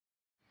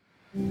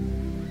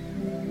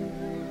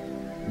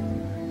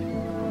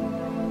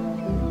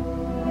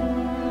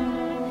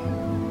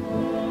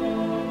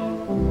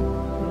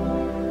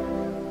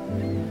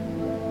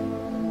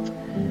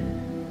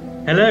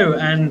Hello,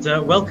 and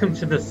welcome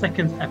to the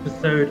second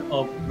episode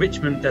of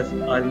Richmond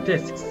Desert Island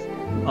Discs.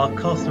 Our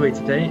castaway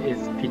today is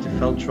Peter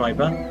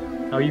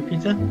Feldschreiber. How are you,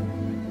 Peter?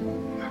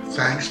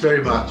 Thanks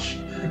very much.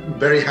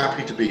 Very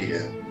happy to be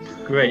here.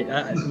 Great.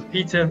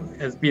 Peter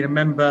has been a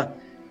member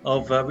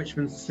of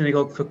Richmond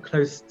Synagogue for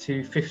close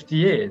to 50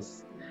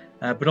 years.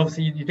 But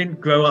obviously you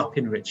didn't grow up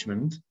in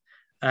Richmond,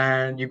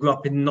 and you grew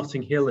up in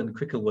Notting Hill and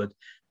Cricklewood.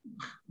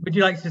 Would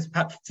you like to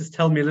perhaps just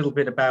tell me a little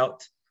bit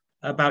about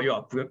your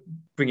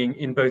upbringing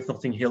in both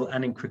Notting Hill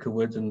and in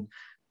Cricklewood, and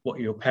what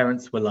your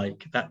parents were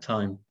like at that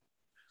time?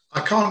 I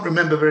can't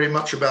remember very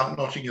much about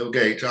Notting Hill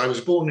Gate. I was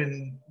born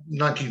in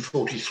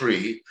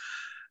 1943,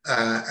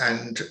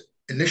 and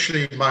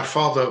initially my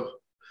father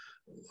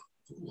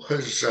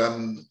was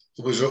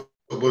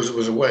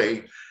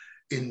away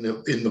in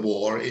the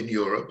war in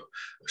Europe,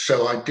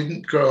 so I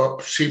didn't grow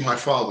up see my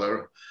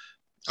father,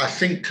 I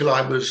think, till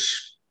I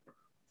was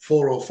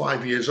 4 or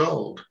 5 years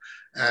old.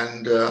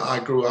 And I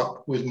grew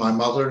up with my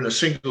mother in a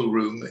single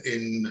room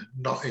in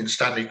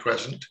Stanley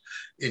Crescent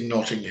in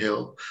Notting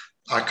Hill.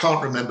 I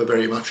can't remember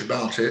very much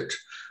about it.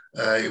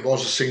 It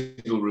was a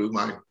single room.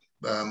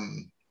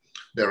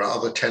 There are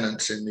other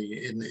tenants in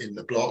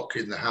the block,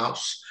 in the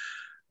house,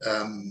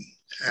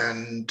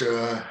 and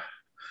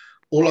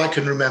all I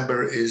can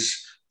remember is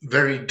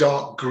very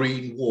dark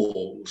green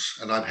walls,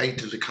 and I've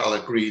hated the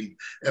colour green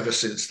ever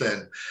since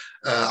then.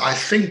 I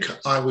think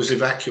I was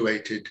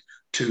evacuated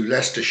to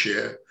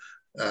Leicestershire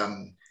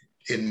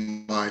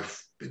in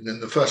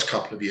the first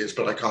couple of years,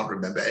 but I can't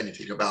remember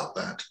anything about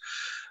that.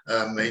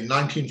 In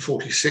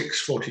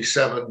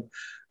 1946-47,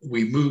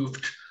 we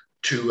moved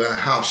to a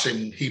house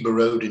in Heber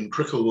Road in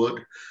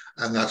Cricklewood,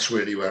 and that's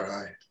really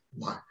where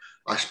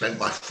I spent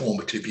my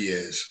formative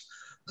years,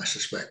 I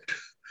suspect.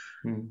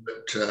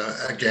 But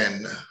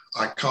again,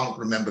 I can't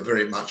remember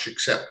very much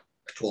except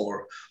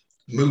for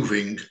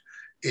moving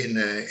in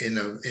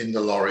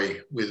the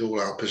lorry with all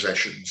our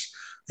possessions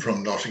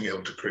from Notting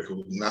Hill to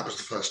Cricklewood, and that was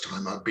the first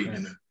time I'd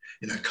been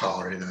in a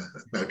car, in a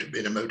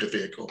motor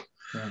vehicle.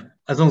 Right.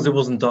 As long as it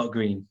wasn't dark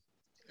green.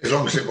 As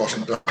long as it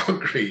wasn't dark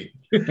green.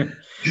 Did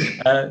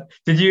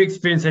you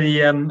experience any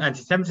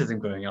anti-Semitism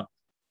growing up?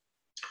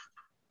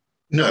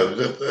 No,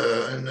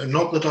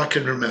 not that I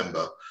can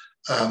remember.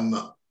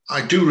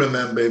 I do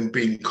remember him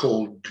being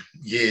called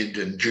Yid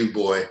and Jew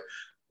boy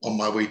on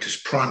my way to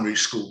primary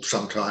school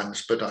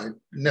sometimes, but I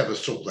never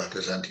saw that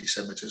as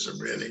anti-Semitism,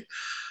 really.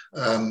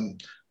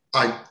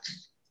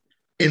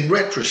 In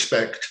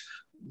retrospect,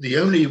 the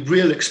only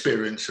real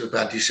experience of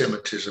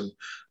anti-Semitism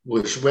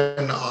was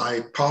when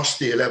I passed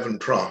the 11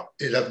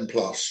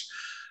 plus,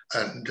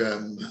 and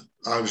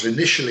I was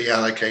initially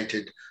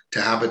allocated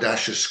to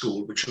Haberdasher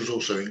School, which was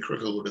also in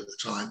Cricklewood at the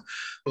time.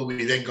 But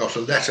we then got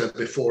a letter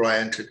before I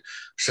entered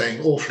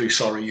saying, awfully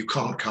sorry, you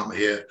can't come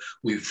here.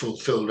 We've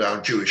fulfilled our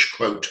Jewish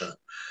quota.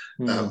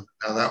 Now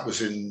that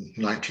was in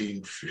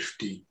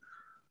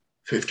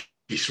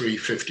 1953,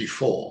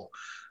 54.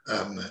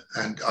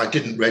 And I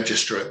didn't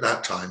register at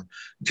that time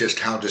just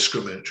how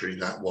discriminatory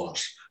that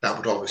was. That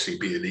would obviously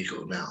be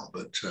illegal now,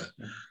 but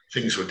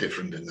things were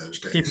different in those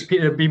days.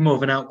 It'd be more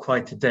of an outcry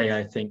today,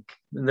 I think.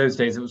 In those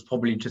days, it was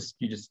probably you just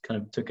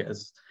kind of took it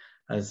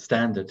as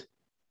standard.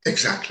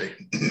 Exactly.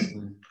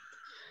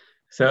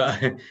 So,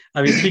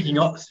 I mean,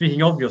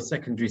 speaking of your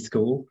secondary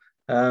school,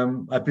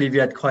 I believe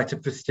you had quite a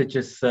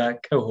prestigious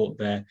cohort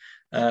there.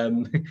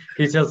 Can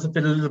you tell us a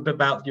little bit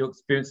about your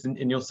experience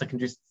in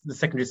the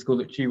secondary school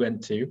that you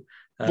went to?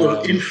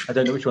 Well, I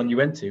don't know which one you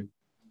went to.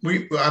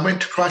 I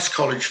went to Christ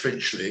College,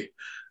 Finchley,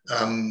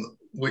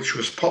 which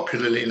was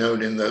popularly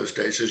known in those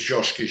days as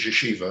Joshki's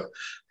Yeshiva,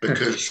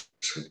 because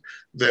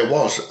there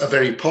was a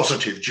very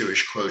positive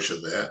Jewish quota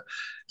there,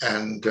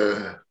 and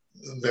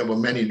there were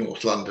many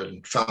North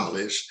London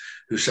families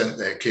who sent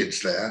their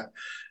kids there.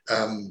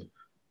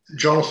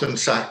 Jonathan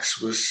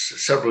Sachs was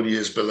several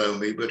years below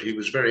me, but he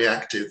was very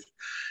active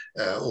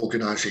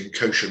organising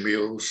kosher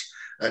meals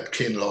at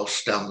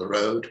Kinloss down the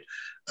road.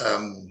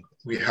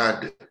 We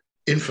had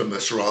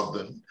infamous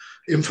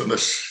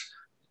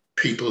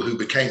people who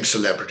became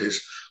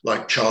celebrities,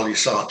 like Charlie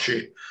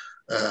Saatchi.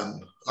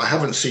 I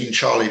haven't seen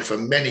Charlie for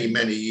many,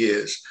 many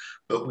years,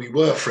 but we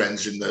were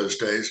friends in those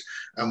days,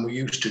 and we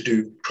used to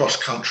do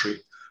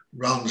cross-country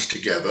runs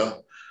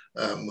together.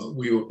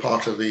 We were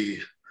part of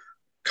the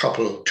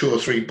two or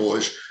three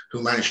boys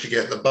who managed to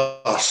get the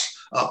bus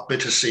up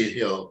Bittersea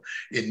Hill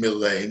in Mill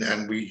Lane,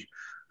 and we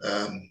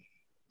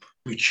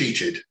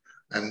cheated.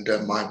 And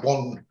my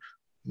one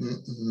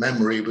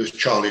memory with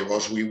Charlie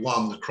was we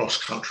won the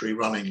cross-country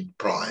running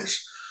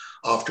prize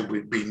after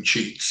we'd been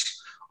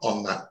cheats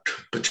on that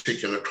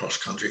particular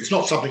cross-country. It's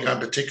not something I'm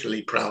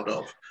particularly proud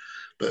of,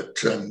 but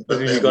you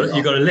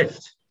got a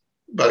lift.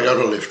 But I got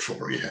a lift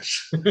for it,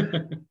 yes.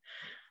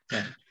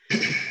 Yeah.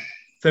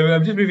 So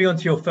I'm just moving on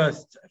to your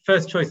first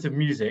choice of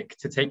music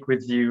to take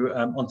with you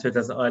onto a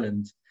desert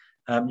island.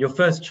 Your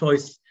first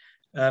choice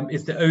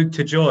is the Ode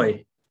to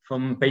Joy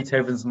from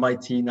Beethoven's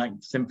Mighty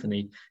Ninth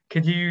Symphony.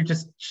 Could you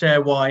just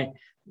share why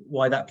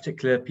that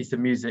particular piece of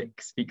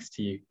music speaks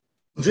to you?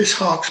 This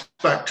harks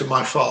back to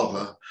my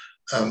father.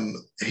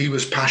 He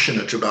was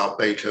passionate about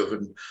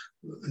Beethoven.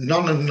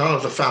 None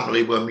of the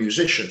family were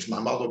musicians. My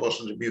mother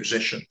wasn't a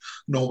musician,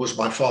 nor was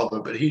my father,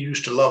 but he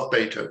used to love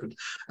Beethoven.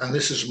 And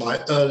this is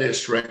my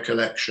earliest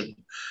recollection,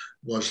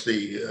 was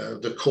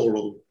the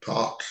choral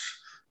part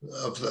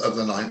of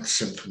the Ninth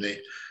Symphony,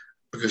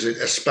 because it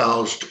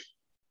espoused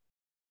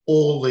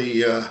all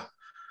the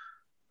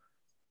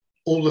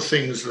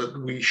things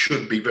that we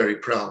should be very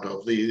proud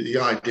of, the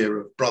idea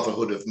of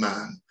brotherhood of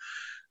man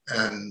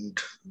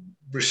and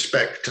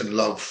respect and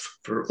love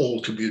for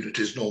all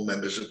communities and all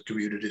members of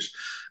communities.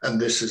 And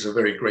this is a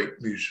very great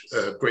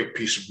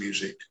piece of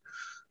music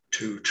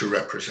to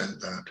represent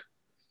that.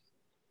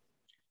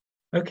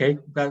 Okay,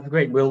 that's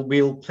great.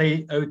 We'll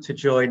play Ode to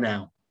Joy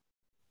now.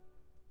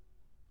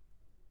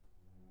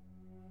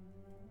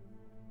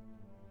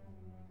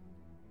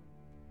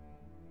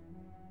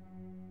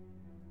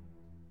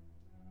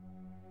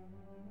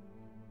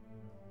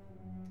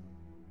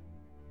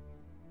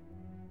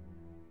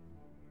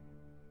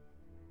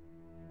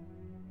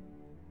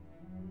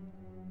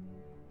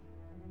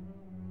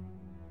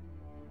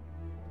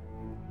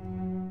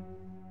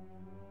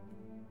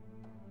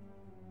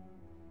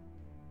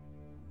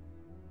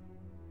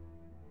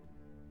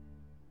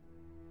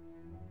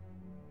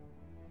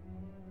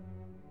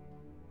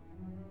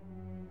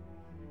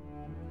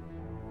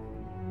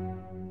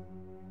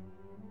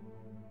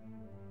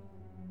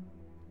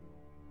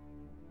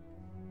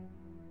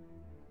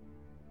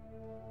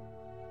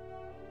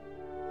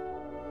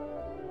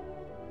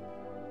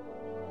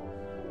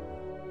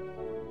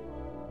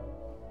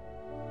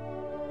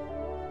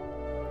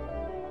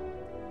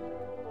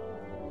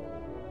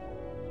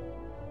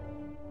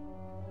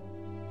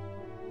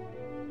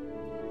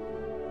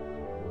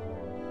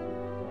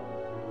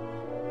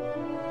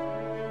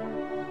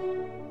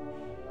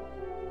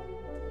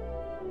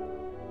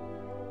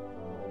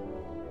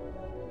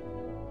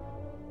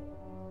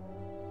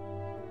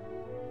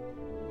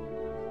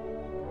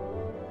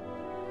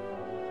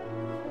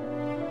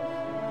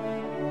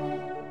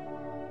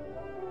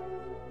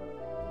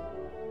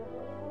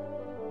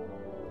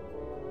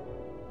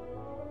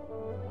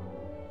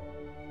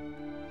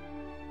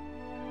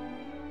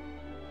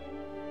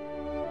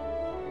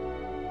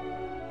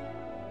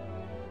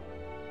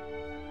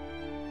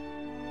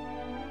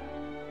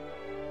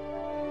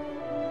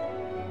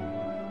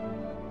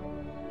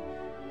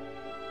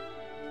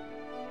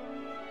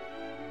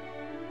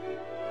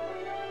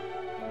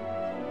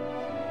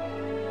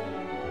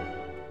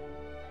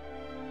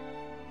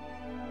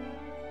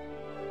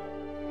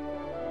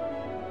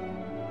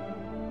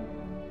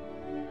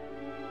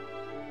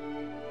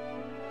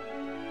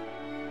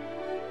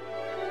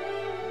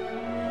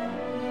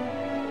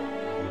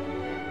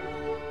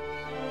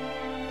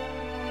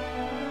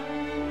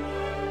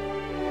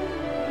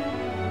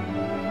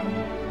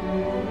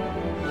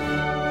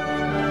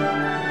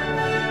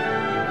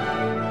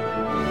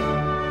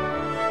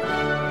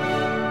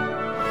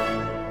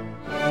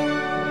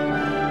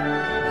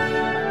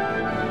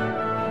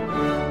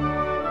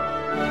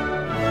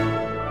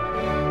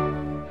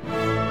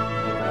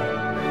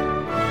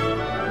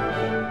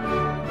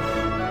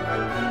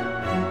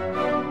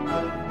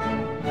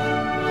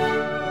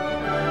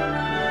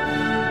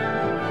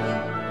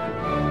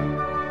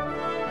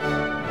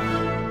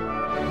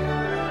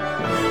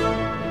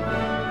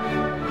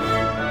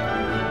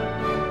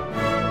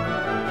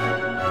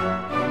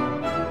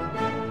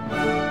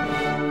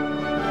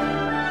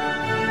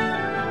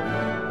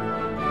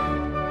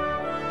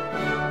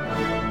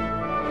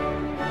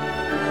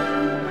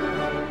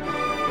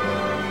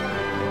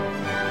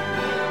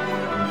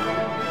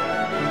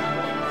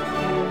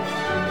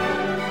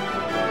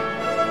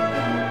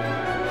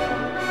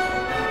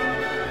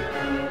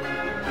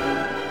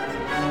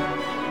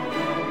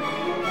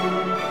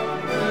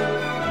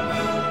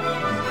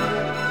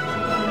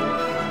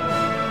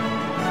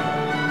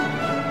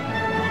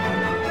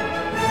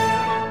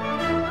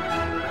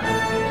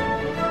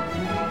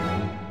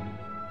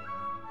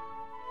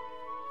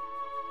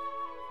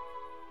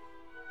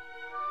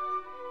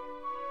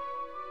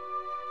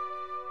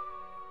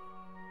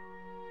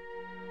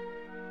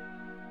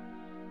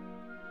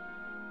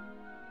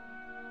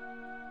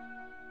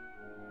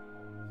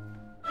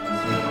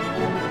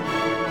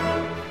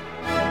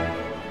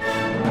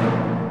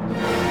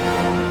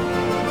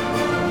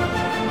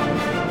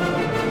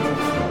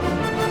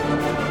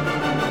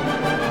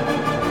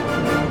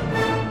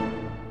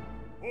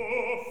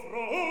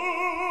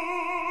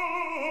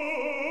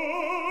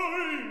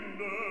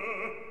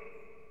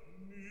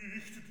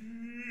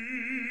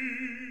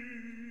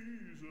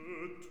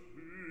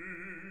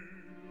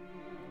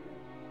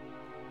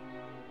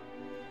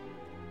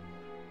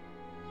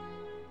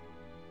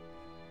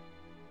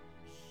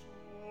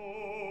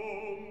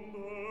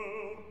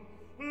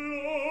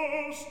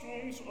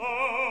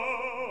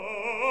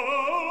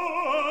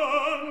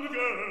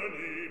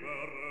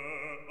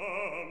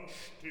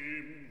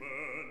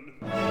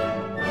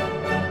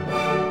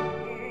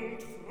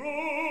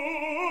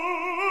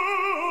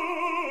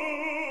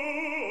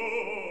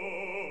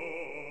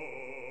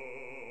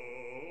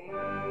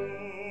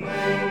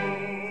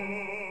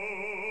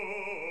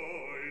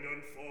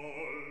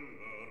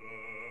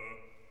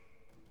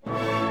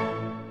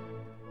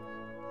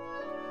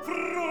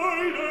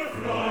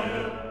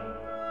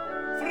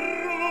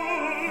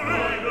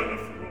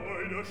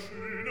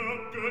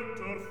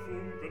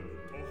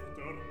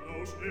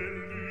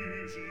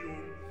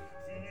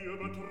 Wir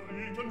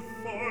betreten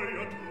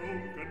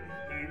feuertrunken,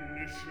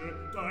 himmlische,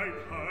 dein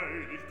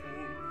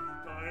Heiligtum.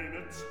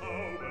 Deine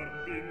Zauber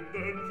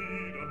binden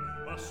wieder,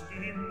 was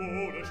die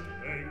Mode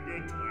streng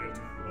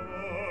geteilt.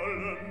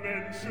 Alle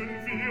Menschen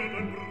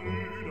werden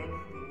Brüder,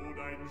 wo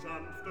dein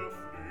sanfter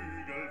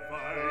Flügel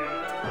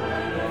weilt.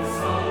 Deine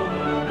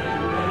Zauber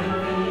binden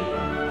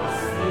wieder,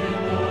 was die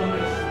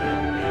Mode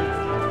streng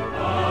geteilt.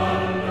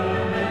 Alle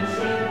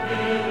Menschen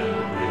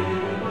werden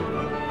Brüder, wo dein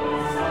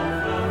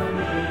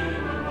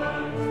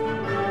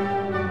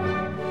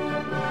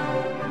sanfter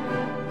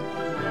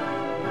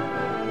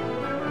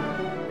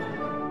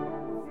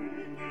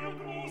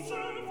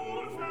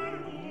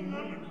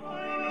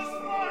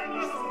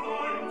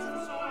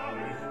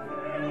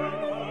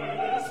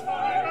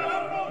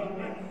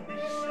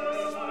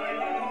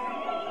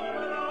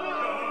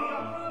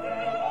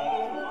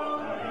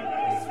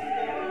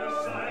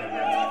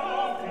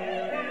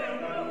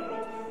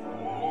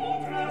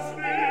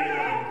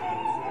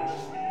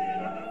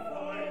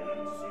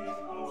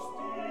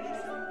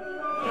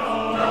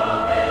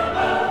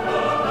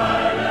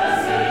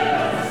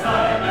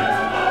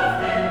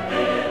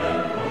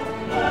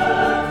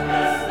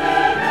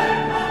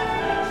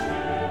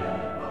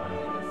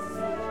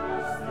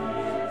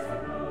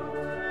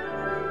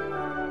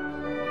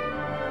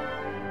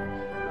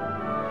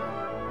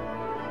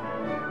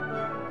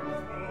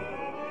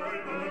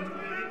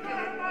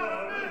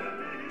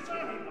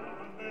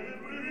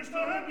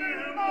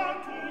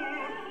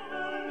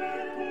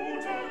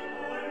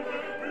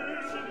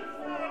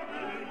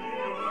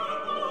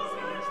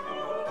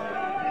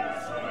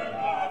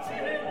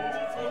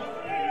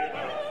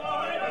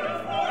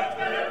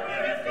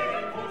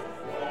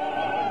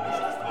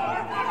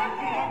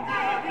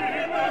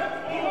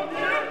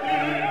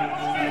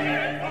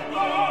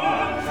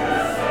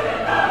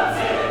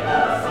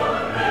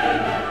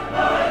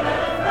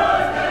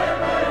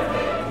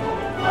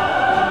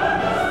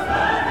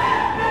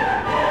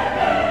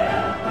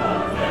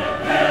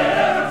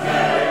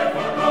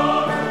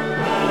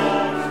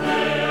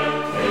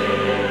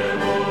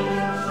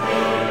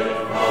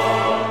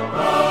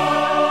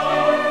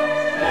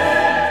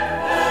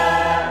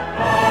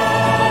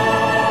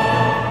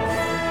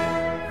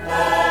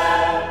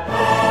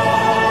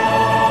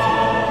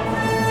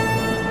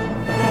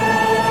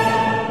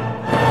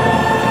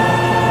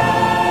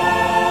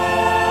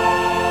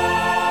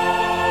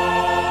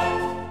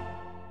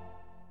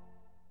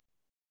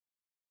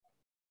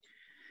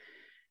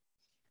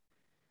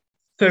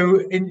So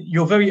in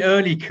your very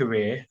early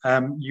career,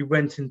 you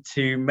went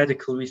into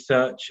medical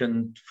research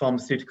and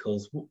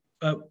pharmaceuticals.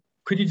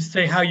 Could you just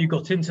say how you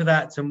got into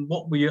that and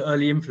what were your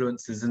early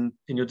influences in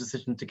your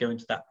decision to go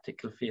into that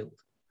particular field?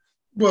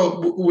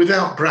 Well,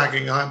 without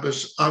bragging, I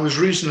was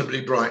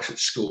reasonably bright at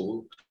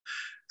school,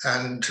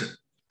 and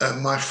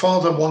my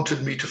father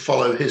wanted me to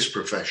follow his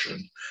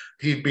profession.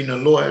 He'd been a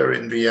lawyer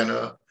in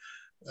Vienna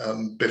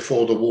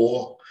before the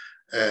war.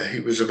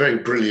 He was a very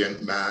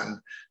brilliant man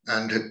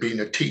and had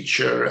been a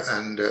teacher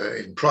and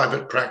in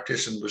private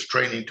practice and was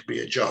training to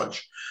be a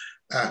judge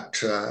at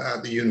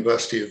the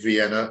University of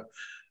Vienna.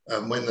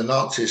 When the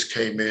Nazis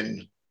came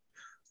in,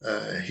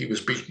 he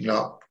was beaten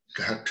up,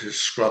 had to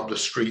scrub the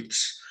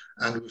streets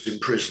and was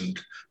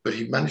imprisoned. But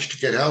he managed to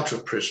get out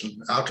of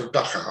prison, out of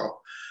Dachau,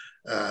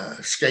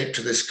 escaped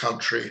to this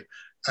country.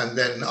 And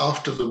then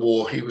after the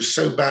war, he was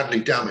so badly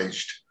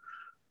damaged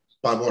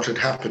by what had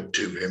happened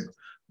to him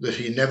that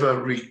he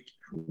never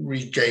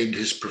regained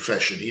his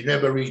profession. He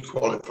never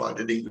requalified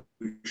in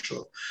English,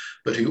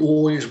 but he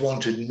always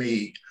wanted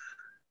me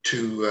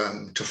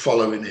to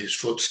follow in his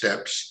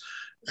footsteps.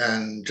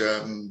 And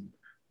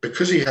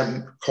because he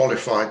hadn't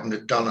qualified and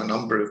had done a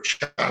number of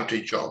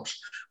charity jobs,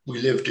 we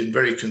lived in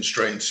very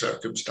constrained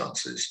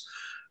circumstances.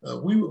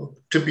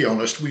 To be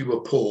honest, we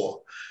were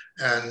poor.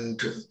 And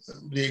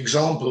the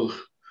example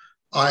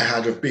I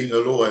had of being a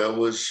lawyer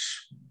was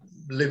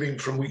living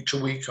from week to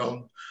week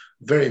on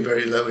very,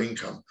 very low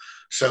income.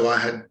 So I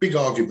had big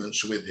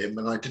arguments with him,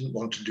 and I didn't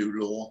want to do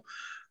law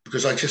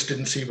because I just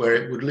didn't see where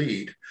it would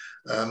lead.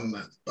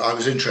 I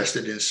was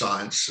interested in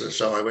science,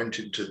 so I went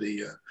into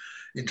the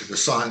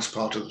science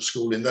part of the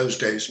school. In those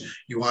days,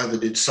 you either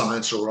did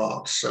science or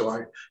arts, so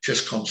I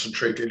just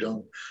concentrated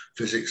on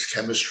physics,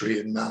 chemistry,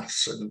 and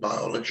maths and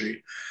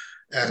biology,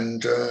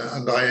 and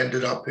I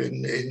ended up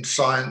in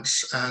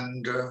science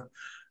and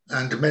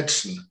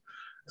medicine.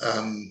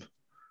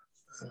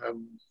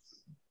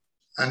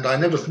 And I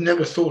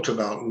never thought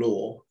about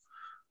law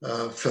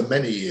for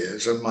many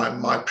years. And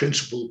my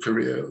principal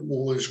career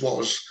always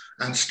was,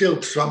 and still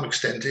to some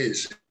extent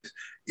is,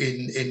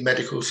 in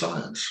medical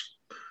science.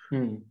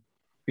 You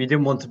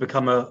didn't want to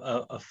become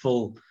a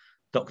full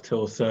doctor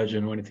or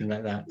surgeon or anything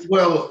like that?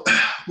 Well,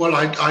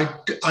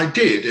 I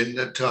did, in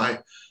that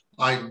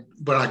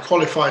when I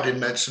qualified in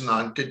medicine,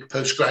 I did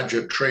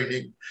postgraduate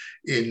training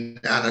in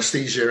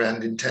anesthesia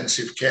and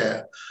intensive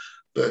care.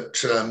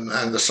 But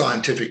and the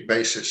scientific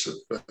basis of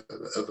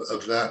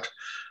that.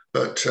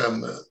 But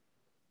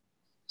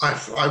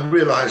I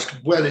realized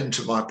well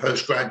into my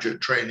postgraduate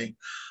training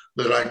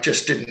that I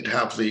just didn't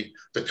have the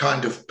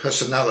kind of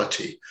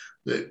personality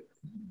that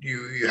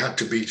you had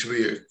to be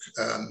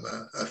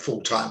a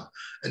full-time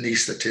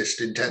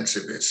anaesthetist,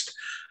 intensivist,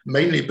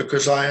 mainly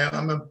because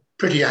I'm a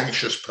pretty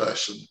anxious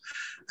person,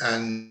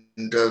 and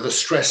the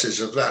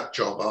stresses of that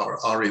job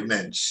are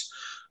immense.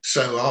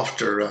 So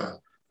after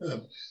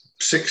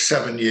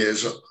 6-7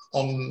 years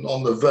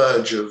on the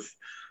verge of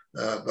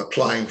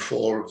applying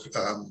for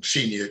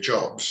senior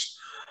jobs,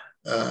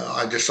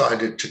 I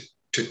decided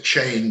to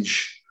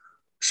change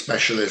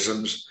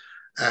specialisms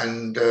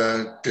and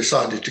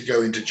decided to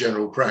go into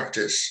general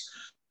practice,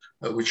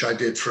 which I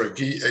did for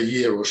a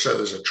year or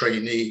so as a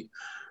trainee.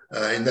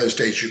 In those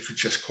days, you could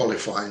just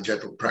qualify in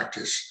general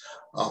practice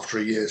after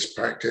a year's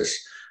practice.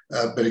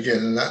 But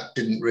again, that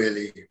didn't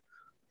really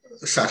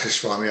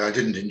satisfy me. I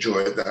didn't enjoy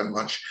it that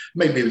much.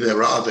 Maybe there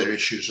were other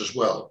issues as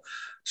well.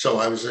 So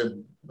I was a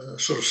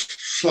sort of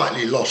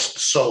slightly lost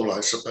soul, I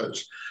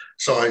suppose.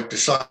 So I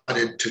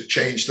decided to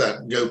change that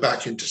and go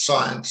back into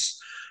science.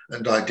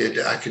 And I did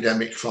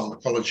academic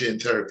pharmacology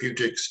and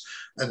therapeutics,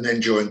 and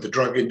then joined the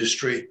drug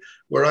industry,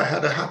 where I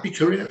had a happy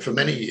career for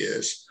many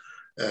years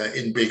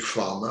in big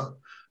pharma.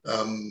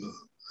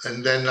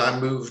 And then I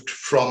moved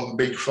from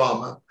big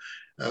pharma,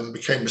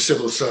 became a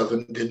civil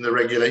servant in the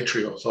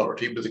regulatory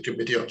authority with the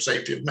Committee on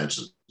Safety of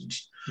Medicines.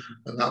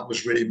 And that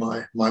was really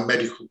my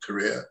medical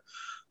career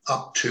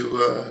up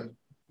to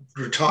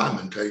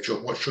retirement age,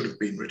 or what should have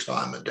been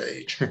retirement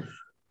age.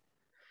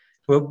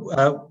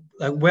 Well,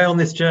 where on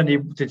this journey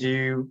did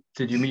you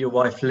meet your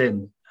wife,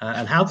 Lynn,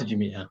 and how did you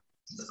meet her?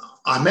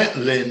 I met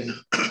Lynn,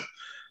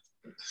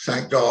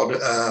 thank God,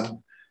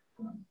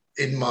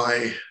 in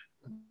my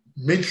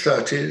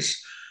mid-30s,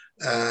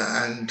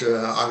 and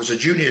I was a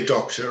junior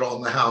doctor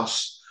on the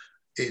house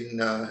in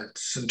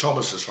St.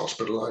 Thomas's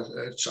Hospital. I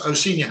was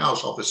senior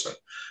house officer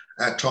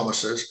at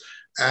Thomas's,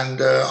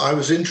 and I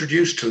was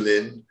introduced to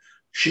Lynn.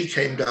 She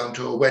came down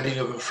to a wedding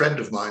of a friend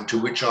of mine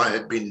to which I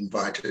had been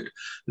invited.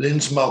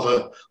 Lynn's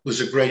mother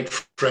was a great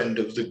friend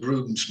of the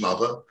groom's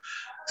mother.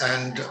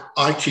 And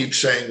I keep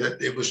saying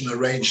that it was an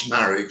arranged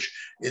marriage,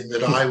 in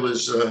that I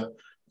was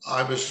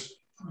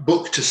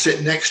booked to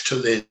sit next to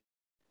Lynn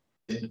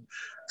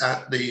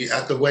at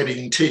the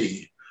wedding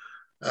tea.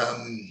 I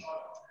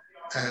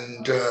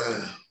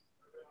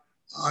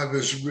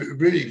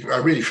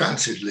really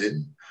fancied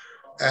Lynn.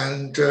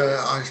 And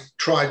I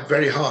tried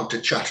very hard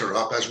to chat her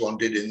up, as one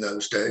did in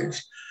those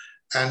days.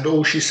 And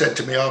all she said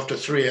to me after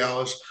 3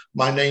 hours,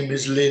 "My name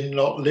is Lynn,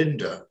 not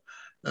Linda."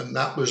 And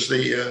that was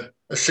a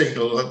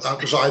signal that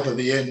was either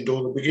the end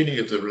or the beginning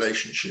of the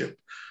relationship.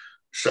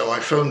 So I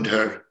phoned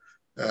her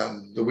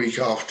the week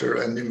after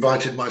and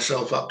invited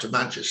myself up to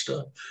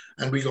Manchester.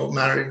 And we got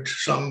married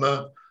some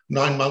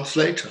 9 months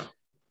later.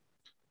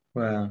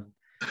 Wow.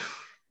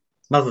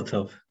 Mazel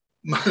tov.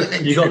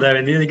 You got there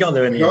in the end. I got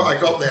there in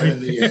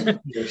the end.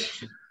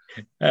 Yes.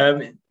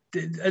 I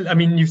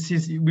mean,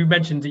 we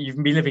mentioned that you've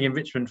been living in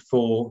Richmond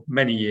for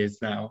many years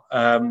now.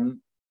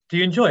 Do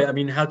you enjoy it? I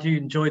mean, how do you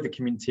enjoy the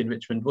community in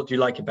Richmond? What do you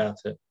like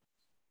about it?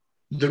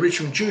 The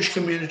Richmond Jewish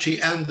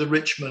community and the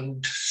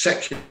Richmond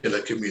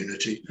secular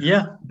community.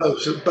 Yeah.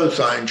 Both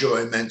I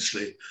enjoy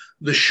immensely.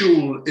 The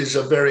shul is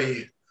a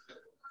very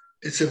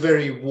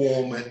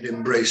warm and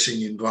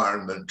embracing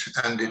environment,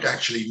 and it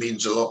actually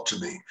means a lot to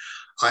me.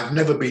 I've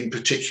never been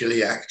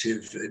particularly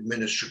active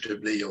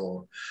administratively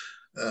or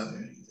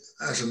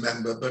as a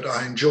member, but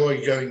I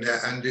enjoy going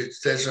there, and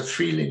there's a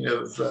feeling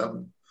of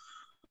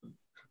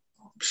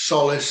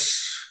solace,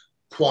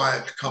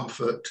 quiet,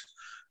 comfort,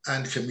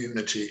 and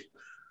community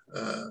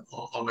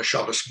on a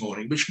Shabbos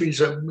morning, which means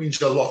a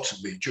lot to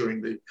me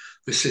during the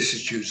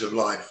vicissitudes of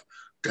life,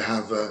 to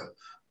have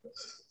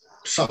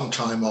some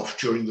time off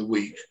during the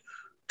week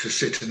to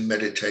sit and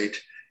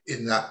meditate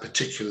in that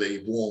particularly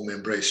warm,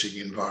 embracing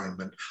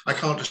environment. I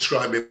can't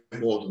describe it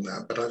more than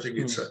that, but I think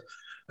it's a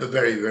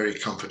very, very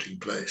comforting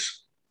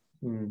place.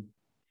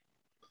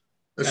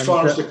 As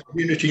far as the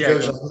community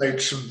goes, I've made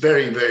some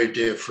very, very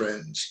dear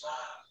friends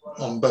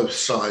on both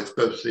sides,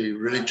 both the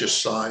religious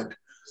side,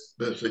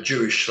 both the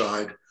Jewish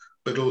side,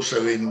 but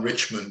also in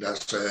Richmond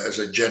as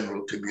a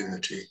general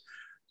community.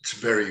 It's a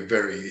very,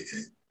 very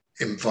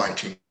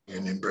inviting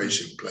and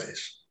embracing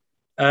place.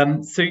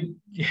 So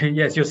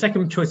yes, your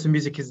second choice of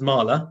music is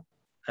Mahler.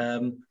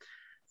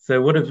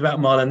 So what about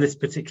Mahler and this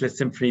particular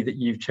symphony that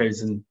you've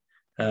chosen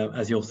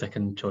as your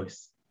second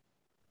choice?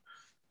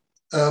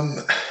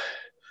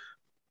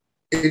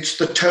 It's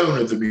the tone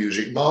of the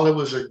music. Mahler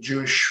was a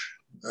Jewish,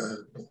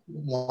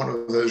 one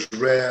of those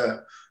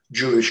rare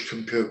Jewish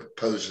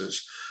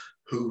composers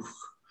who,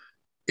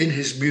 in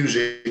his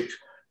music,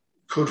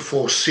 could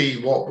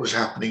foresee what was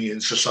happening in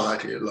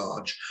society at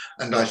large.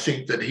 And I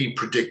think that he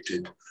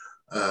predicted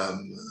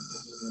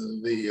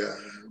the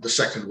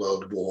Second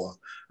World War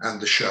and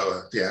the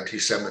Shoah, the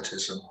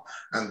anti-Semitism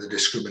and the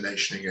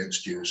discrimination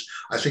against Jews.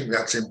 I think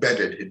that's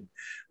embedded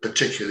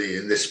particularly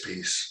in this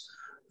piece,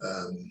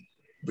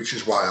 which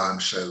is why I'm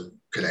so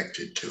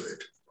connected to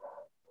it.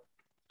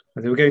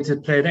 Okay, we're going to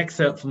play an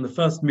excerpt from the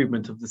first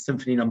movement of the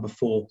Symphony No.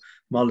 4,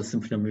 Mahler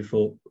Symphony No.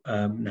 4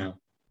 now.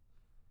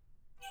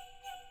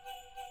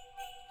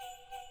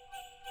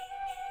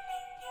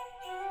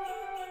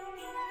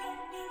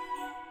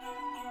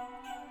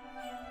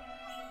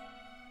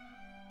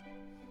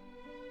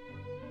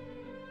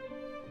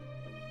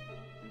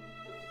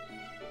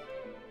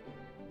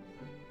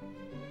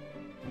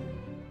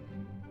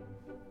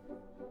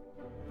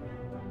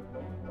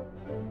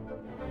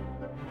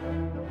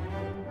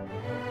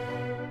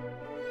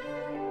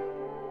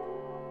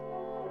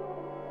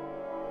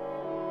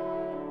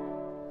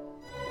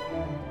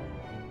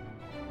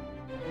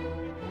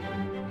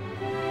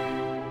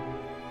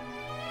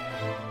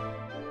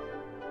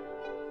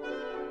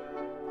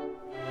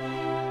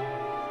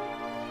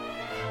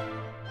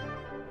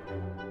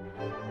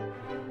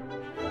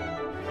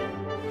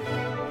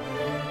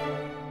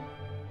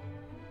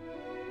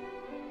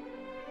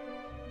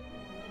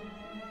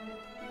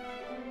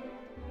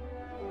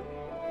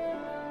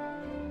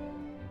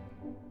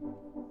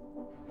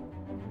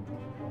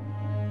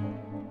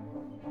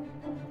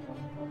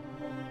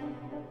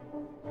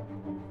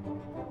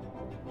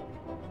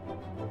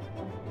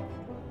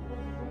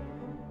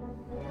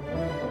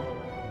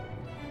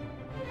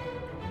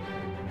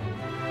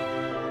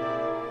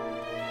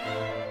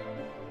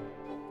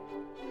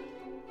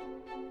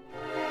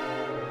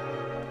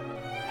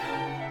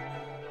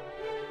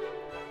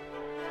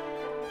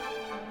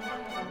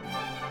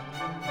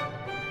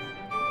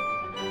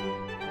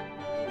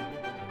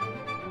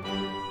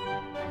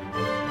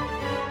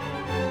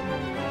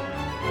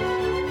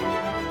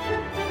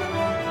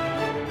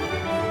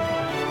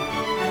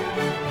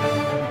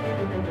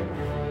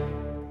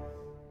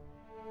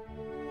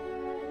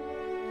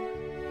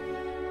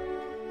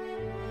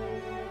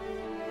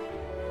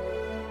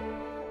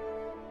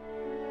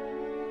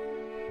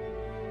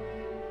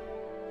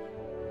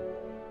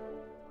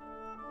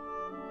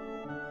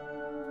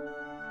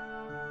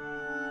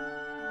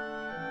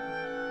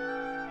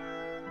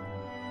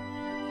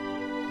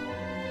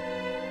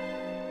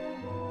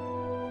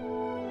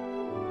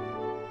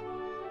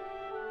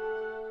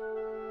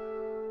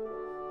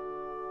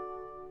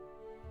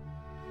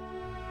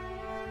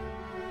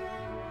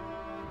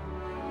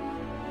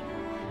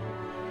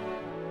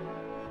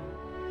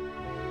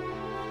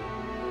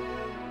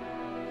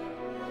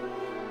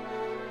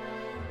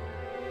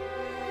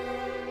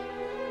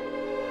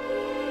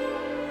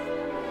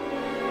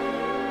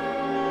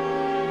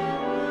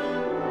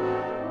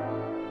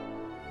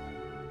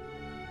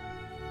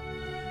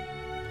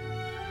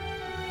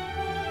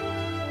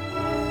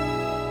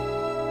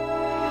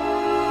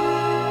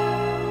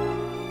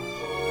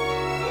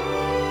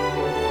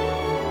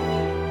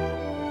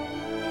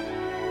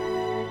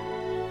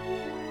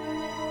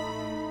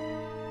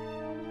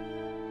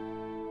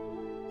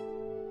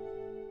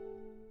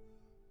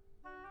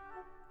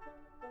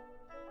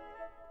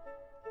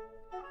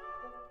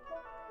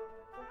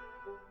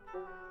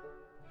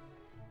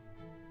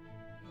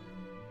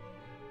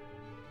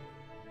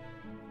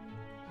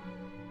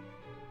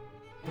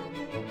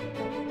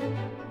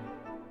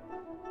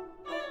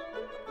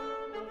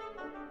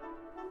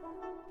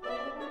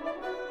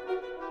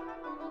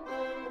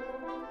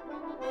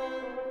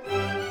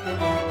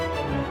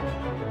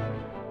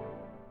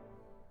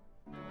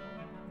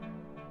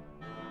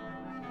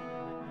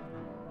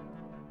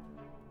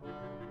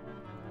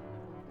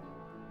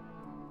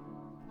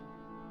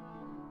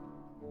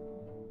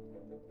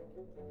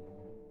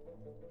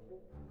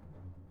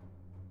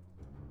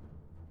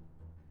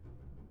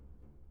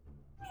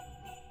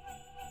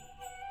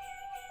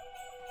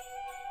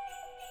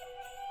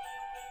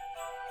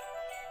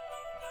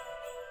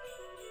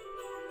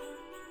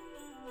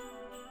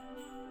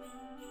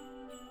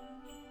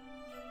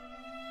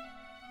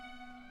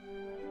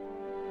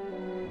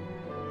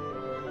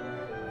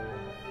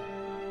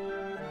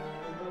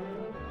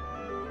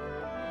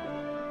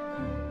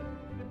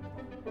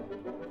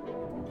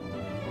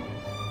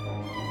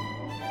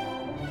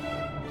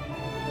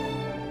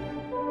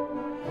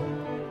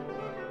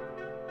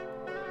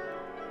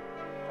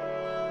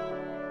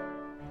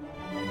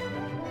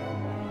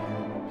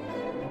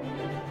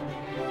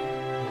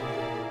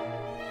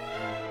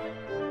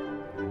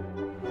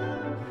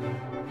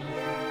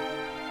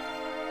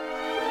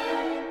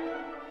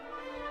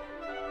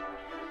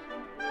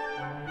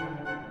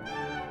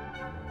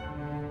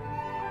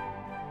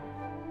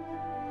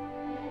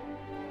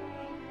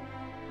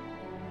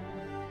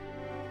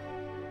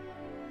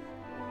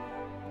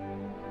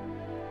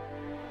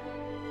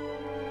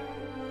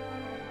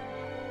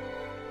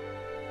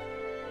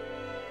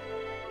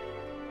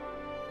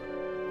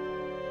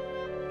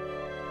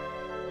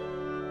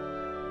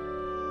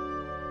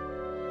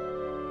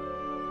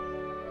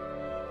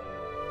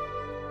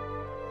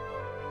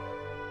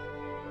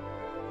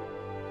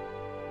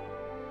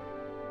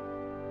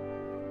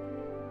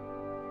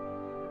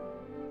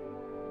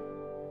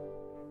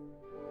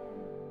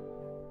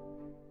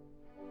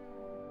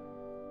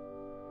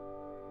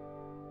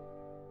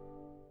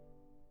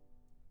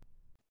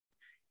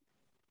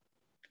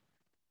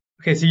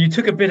 Okay, so you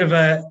took a bit of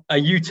a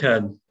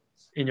U-turn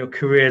in your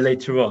career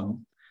later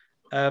on.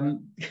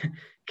 Um,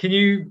 can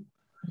you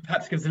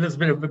perhaps give us a little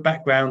bit of a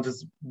background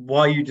as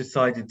why you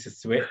decided to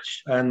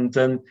switch, and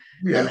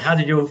Yeah. how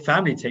did your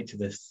family take to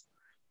this?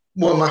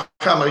 Well, my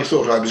family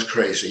thought I was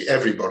crazy.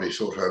 Everybody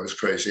thought I was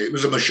crazy. It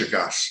was a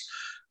mushagas.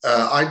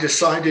 I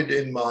decided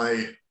in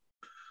my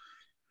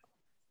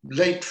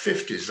late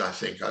 50s, I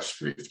think, I was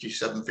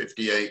 57,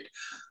 58,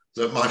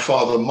 that my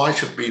father might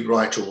have been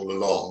right all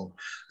along.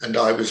 And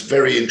I was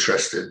very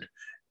interested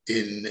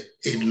in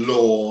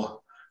law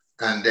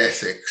and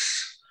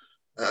ethics.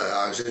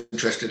 I was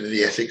interested in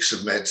the ethics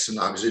of medicine.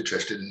 I was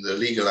interested in the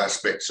legal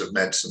aspects of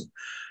medicine.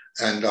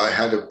 And I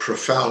had a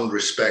profound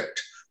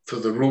respect for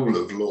the rule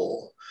of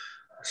law.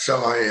 So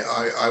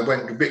I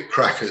went a bit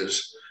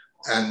crackers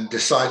and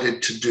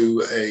decided to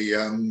do a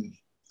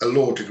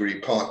law degree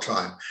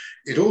part-time.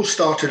 It all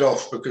started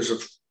off because a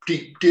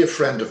dear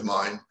friend of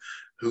mine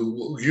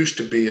who used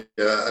to be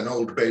an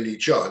Old Bailey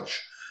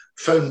judge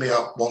phoned me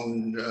up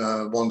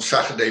one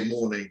Saturday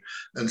morning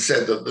and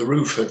said that the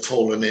roof had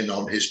fallen in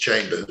on his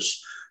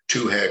chambers,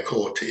 two-hair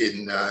court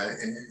in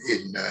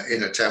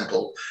a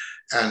temple,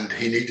 and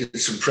he needed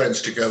some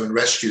friends to go and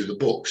rescue the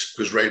books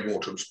because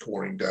rainwater was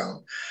pouring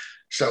down.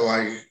 So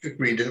I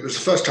agreed, and it was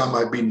the first time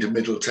I'd been to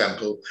Middle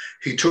Temple.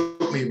 He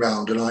took me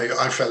round, and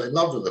I fell in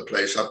love with the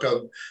place. I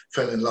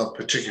fell in love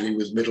particularly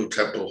with Middle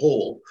Temple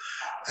Hall.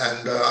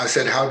 And I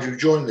said, how do you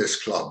join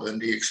this club?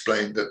 And he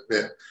explained that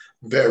there are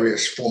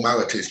various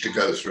formalities to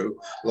go through,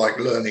 like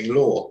learning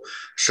law.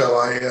 So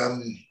I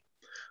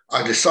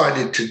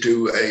decided to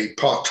do a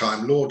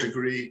part-time law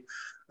degree.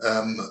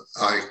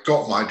 I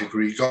got my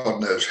degree,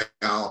 God knows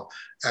how,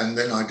 and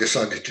then I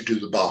decided to do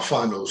the bar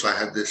finals. I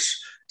had this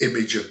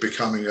image of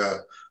becoming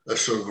a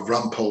sort of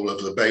rumpole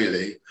of the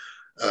Bailey,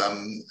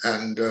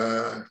 and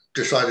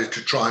decided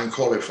to try and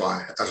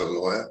qualify as a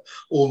lawyer.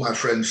 All my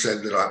friends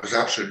said that I was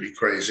absolutely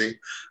crazy.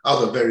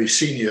 Other very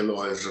senior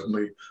lawyers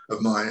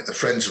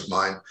friends of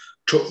mine,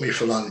 took me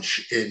for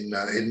lunch in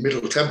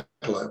Middle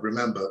Temple, I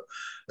remember,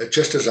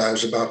 just as I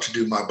was about to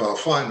do my bar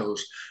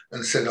finals,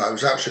 and said I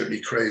was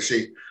absolutely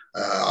crazy.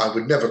 I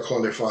would never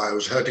qualify. I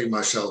was hurting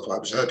myself. I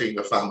was hurting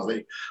the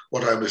family.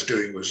 What I was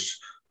doing was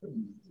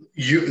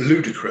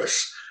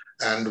ludicrous.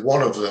 And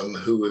one of them,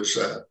 who was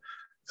a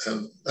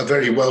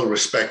very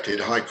well-respected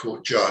High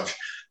Court judge,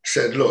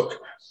 said, look,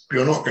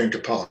 you're not going to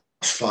pass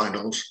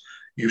finals.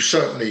 You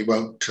certainly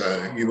won't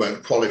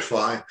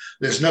qualify.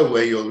 There's no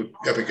way you'll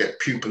ever get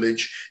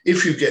pupillage.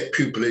 If you get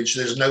pupillage,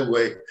 there's no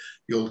way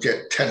you'll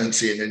get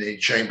tenancy in any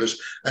chambers.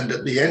 And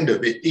at the end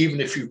of it,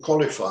 even if you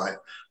qualify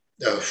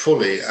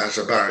fully as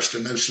a barrister,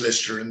 no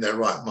solicitor in their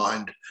right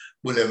mind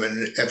will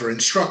ever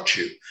instruct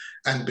you.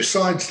 And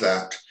besides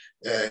that,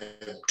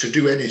 to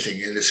do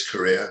anything in this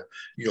career,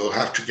 you'll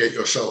have to get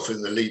yourself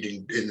in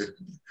the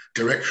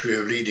directory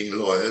of leading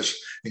lawyers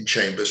in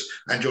chambers,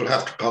 and you'll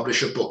have to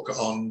publish a book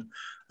on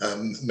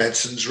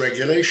medicine's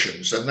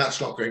regulations, and that's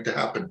not going to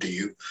happen to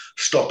you.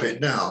 Stop it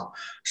now.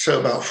 So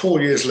about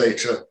 4 years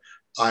later,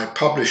 I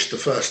published the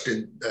first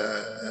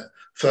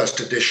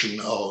edition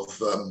of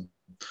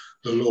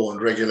the Law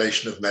and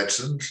Regulation of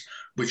Medicines,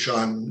 which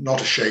I'm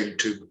not ashamed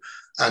to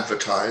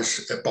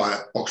advertise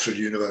by Oxford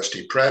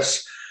University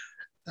Press.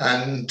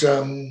 And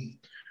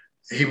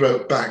he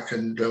wrote back,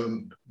 and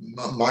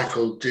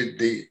Michael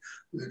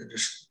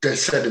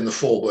said in the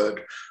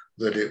foreword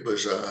that it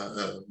was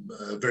a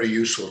very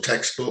useful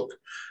textbook.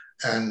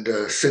 And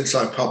since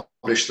I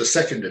published the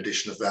second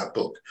edition of that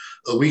book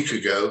a week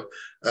ago.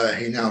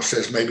 He now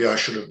says maybe I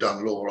should have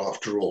done law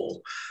after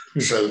all.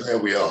 So there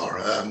we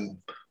are.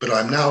 But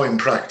I'm now in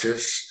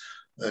practice.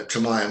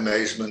 To my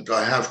amazement,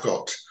 I have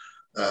got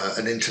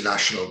an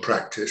international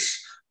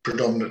practice,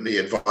 predominantly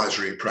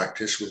advisory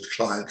practice with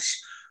clients,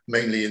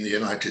 mainly in the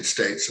United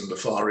States and the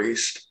Far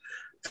East.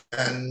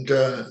 And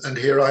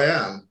here I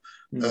am.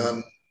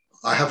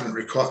 I haven't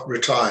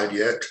retired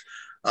yet.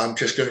 I'm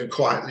just going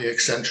quietly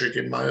eccentric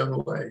in my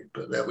own way,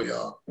 but there we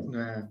are.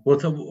 Yeah.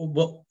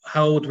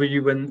 How old were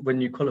you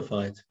when you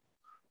qualified?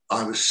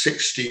 I was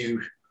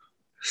 61.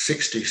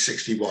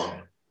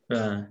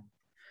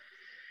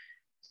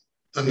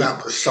 And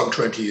that was some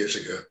 20 years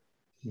ago.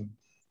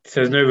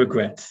 So no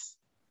regrets.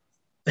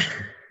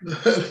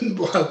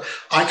 Well,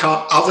 I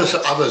can't.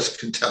 Others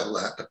can tell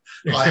that.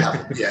 I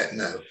haven't yet.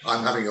 No,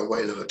 I'm having a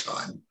whale of a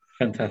time.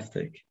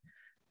 Fantastic.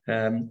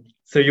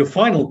 So your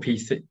final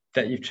piece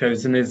that you've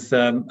chosen is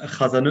a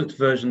Chazanut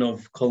version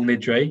of Kol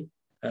Nidre,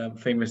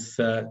 famous,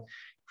 of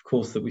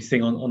course, that we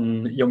sing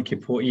on Yom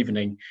Kippur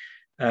evening.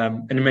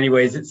 And in many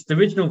ways, it's the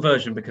original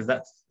version because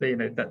that's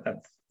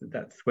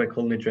where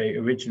Kol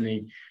Nidre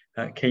originally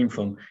came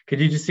from.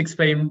 Could you just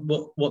explain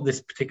what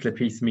this particular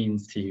piece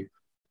means to you?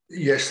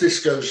 Yes,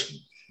 this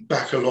goes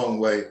back a long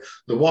way.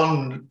 The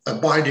one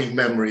abiding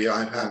memory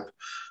I have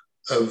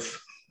of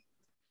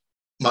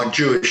my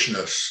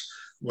Jewishness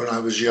when I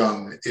was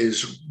young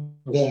is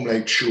Warm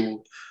Lake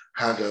Shul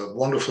had a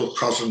wonderful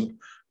cousin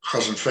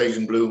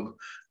Fagenblum,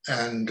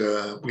 and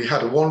we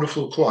had a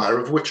wonderful choir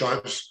of which I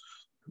was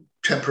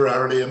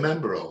temporarily a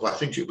member of. I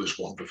think it was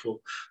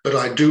wonderful, but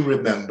I do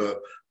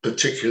remember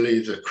particularly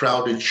the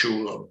crowded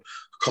shul on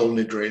Kol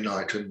Nidre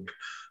night and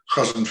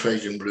cousin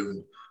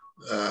Fagenblum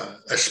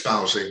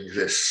espousing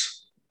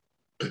this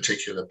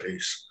particular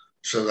piece.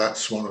 So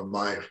that's one of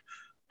my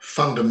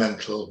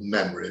fundamental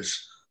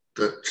memories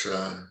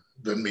that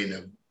mean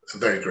a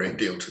very great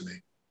deal to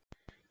me.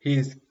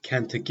 Here's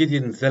Cantor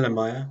Gideon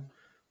Zellermeyer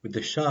with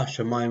the Shah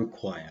Shamayim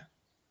Choir.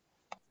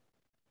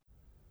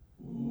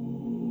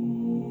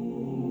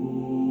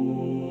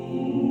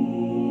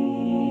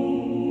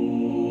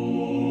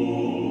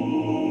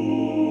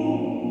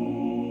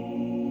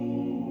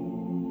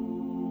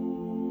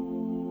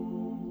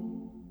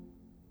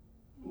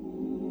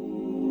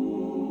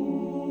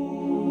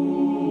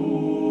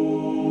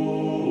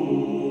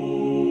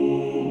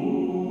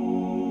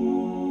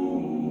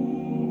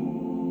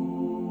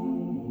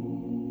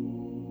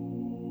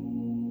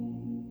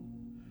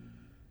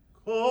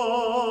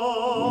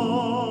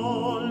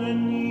 Kol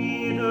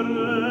Nidre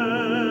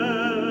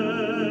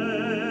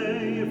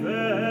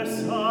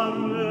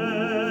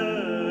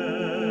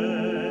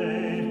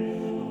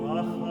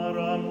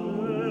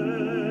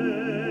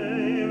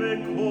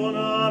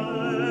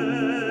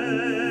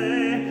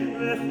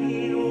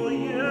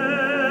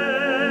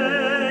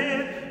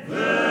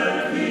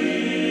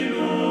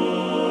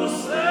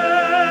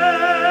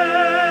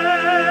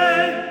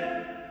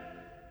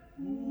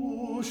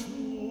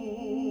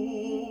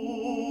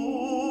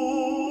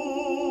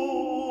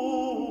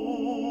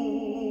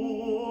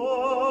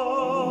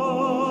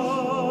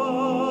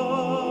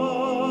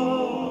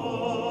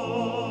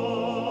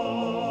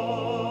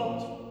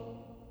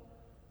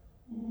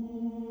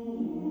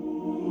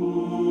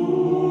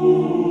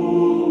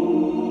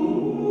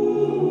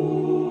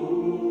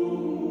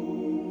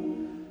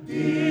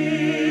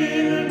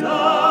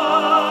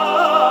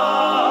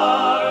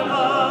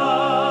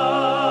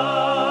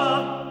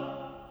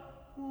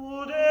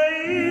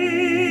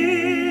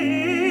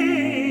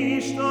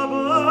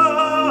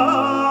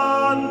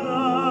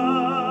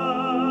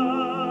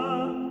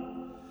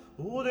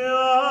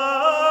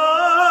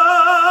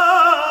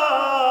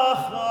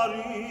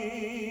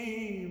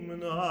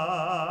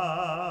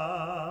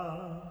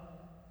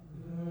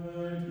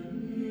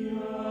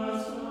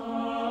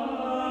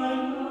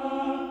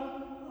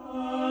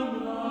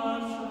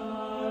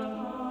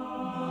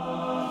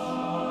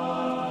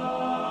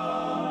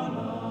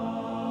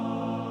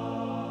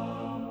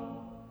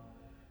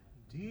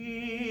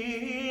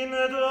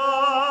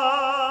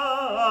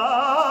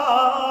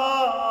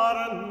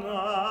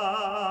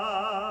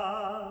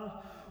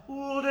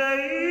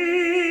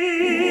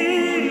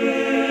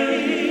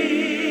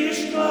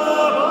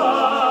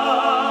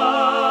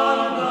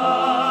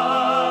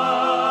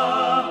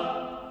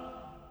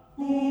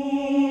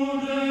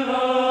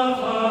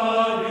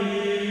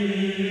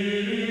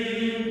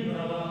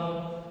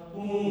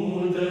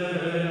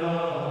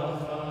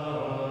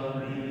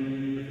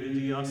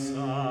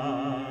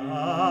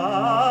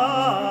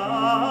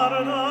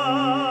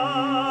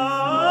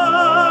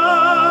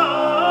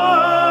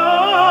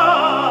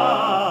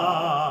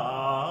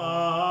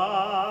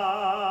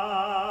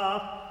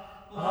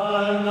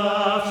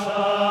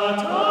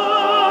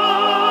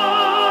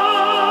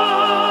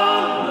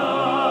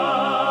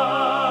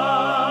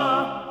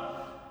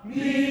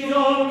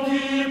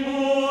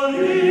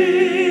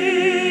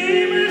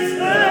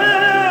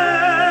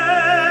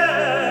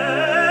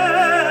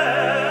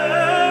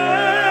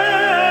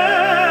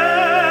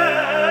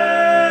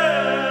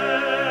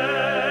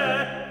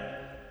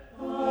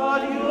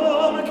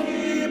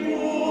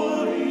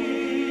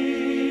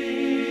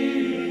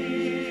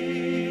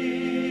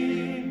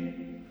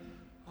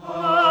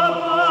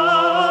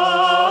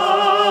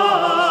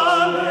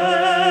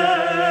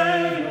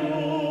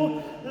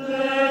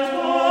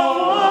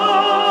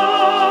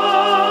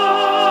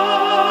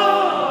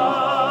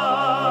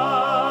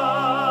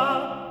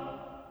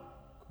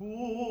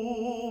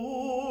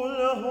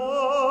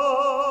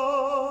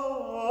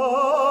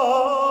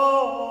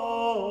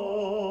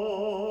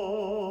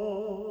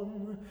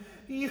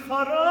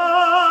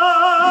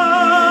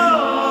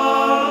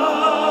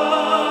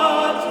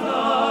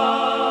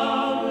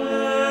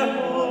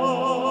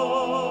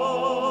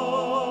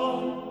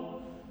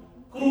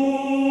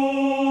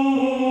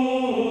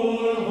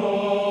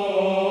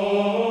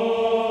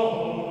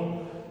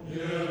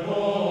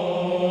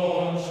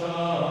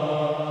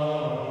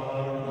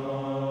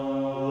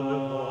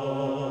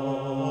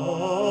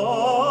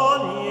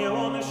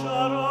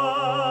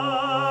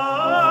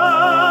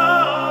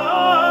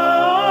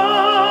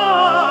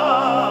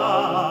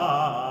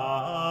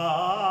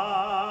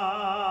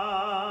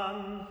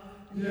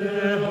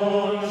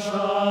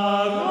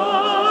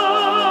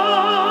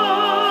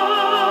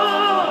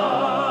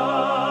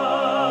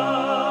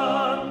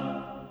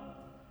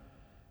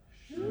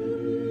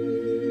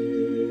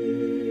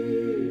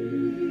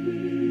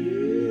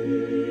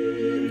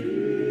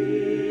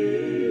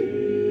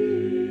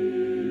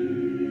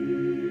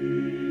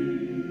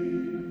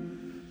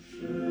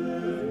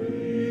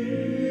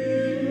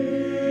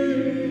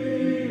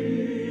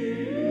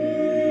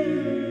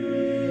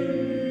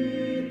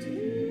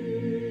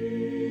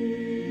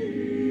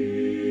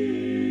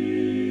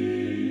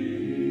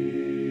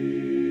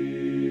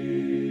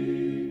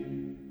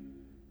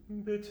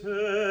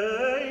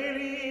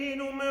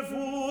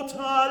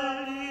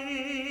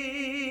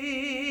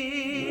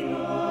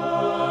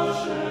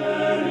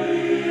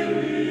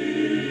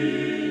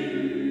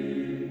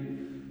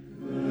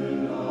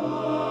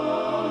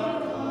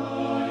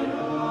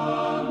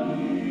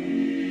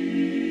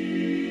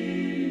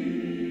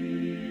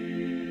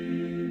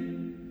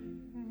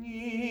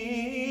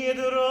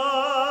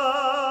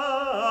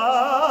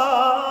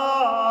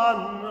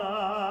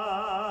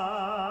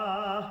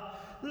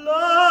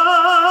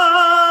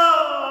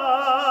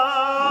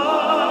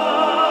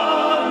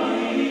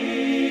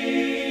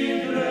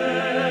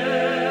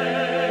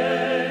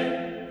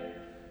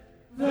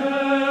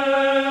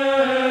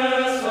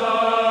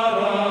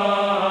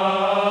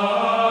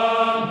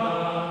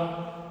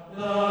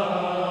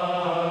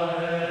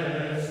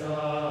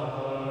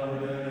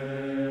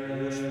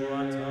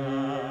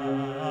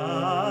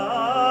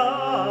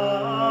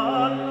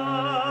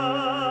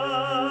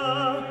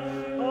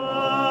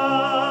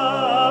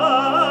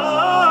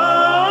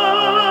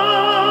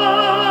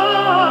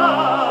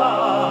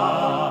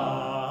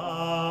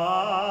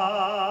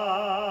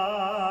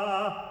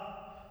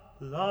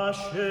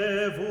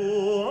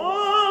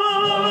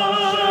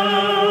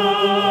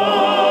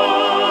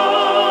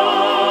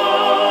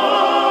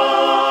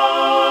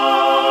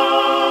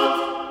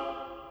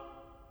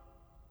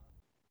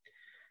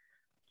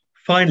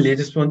finally, I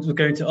just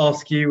going to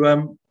ask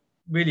you,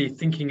 really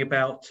thinking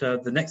about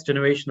the next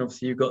generation.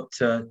 Obviously, you've got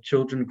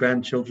children,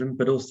 grandchildren,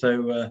 but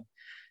also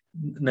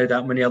no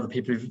doubt many other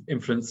people who've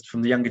influenced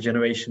from the younger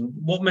generation.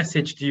 What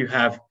message do you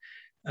have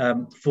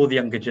for the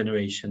younger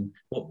generation?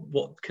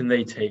 What can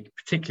they take,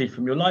 particularly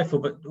from your life,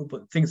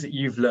 but things that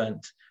you've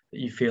learnt that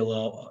you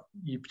feel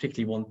you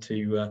particularly want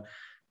to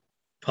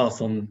pass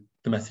on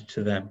the message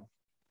to them?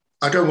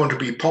 I don't want to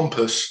be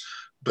pompous,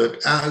 but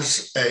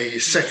as a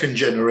second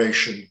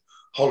generation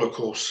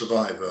Holocaust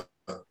survivor,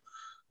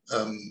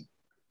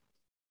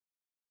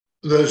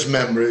 those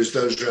memories,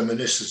 those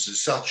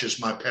reminiscences, such as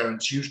my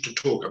parents used to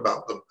talk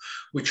about them,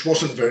 which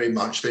wasn't very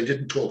much, they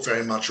didn't talk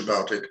very much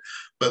about it,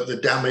 but the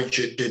damage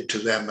it did to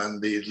them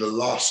and the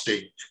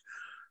lasting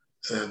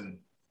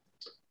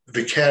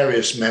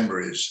vicarious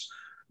memories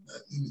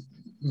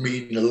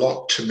mean a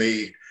lot to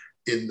me,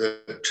 in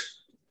that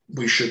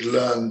we should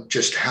learn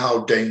just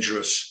how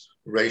dangerous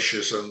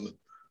racism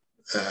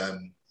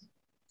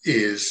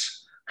is,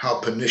 how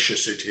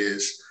pernicious it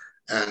is,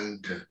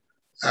 and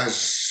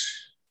as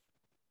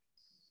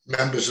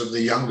members of the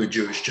younger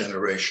Jewish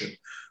generation,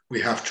 we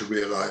have to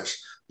realize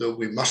that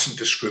we mustn't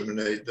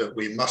discriminate, that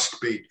we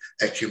must be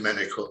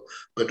ecumenical,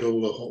 but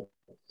all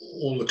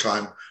the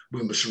time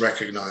we must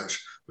recognize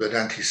that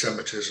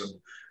anti-Semitism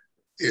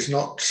is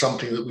not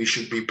something that we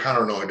should be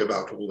paranoid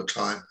about all the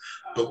time,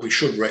 but we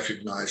should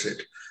recognize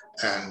it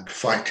and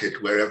fight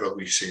it wherever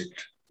we see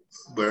it,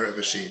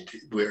 wherever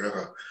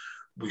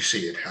we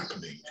see it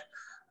happening.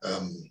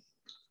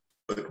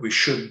 But we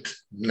should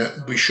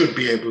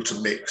be able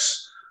to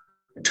mix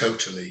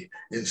totally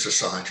in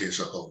society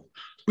as a whole,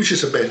 which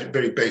is a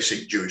very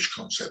basic Jewish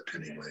concept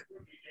anyway.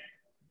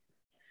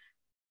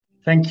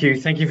 Thank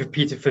you for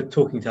Peter for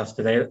talking to us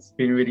today. It's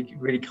been really,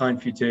 really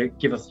kind for you to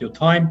give us your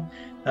time.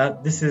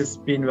 This has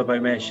been Rabbi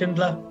Meir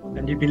Shindler,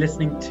 and you've been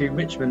listening to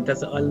Richmond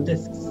Desert Island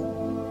Discs.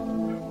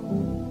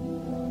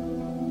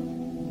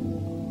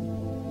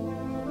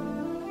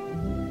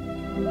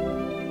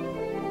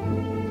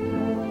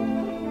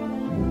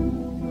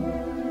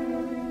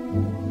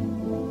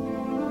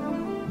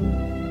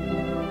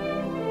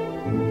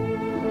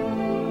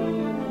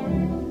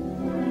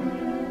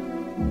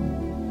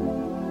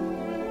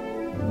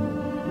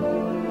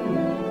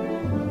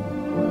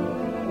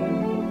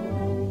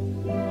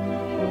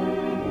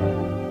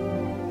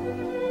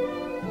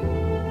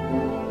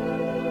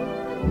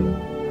 Thank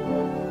you.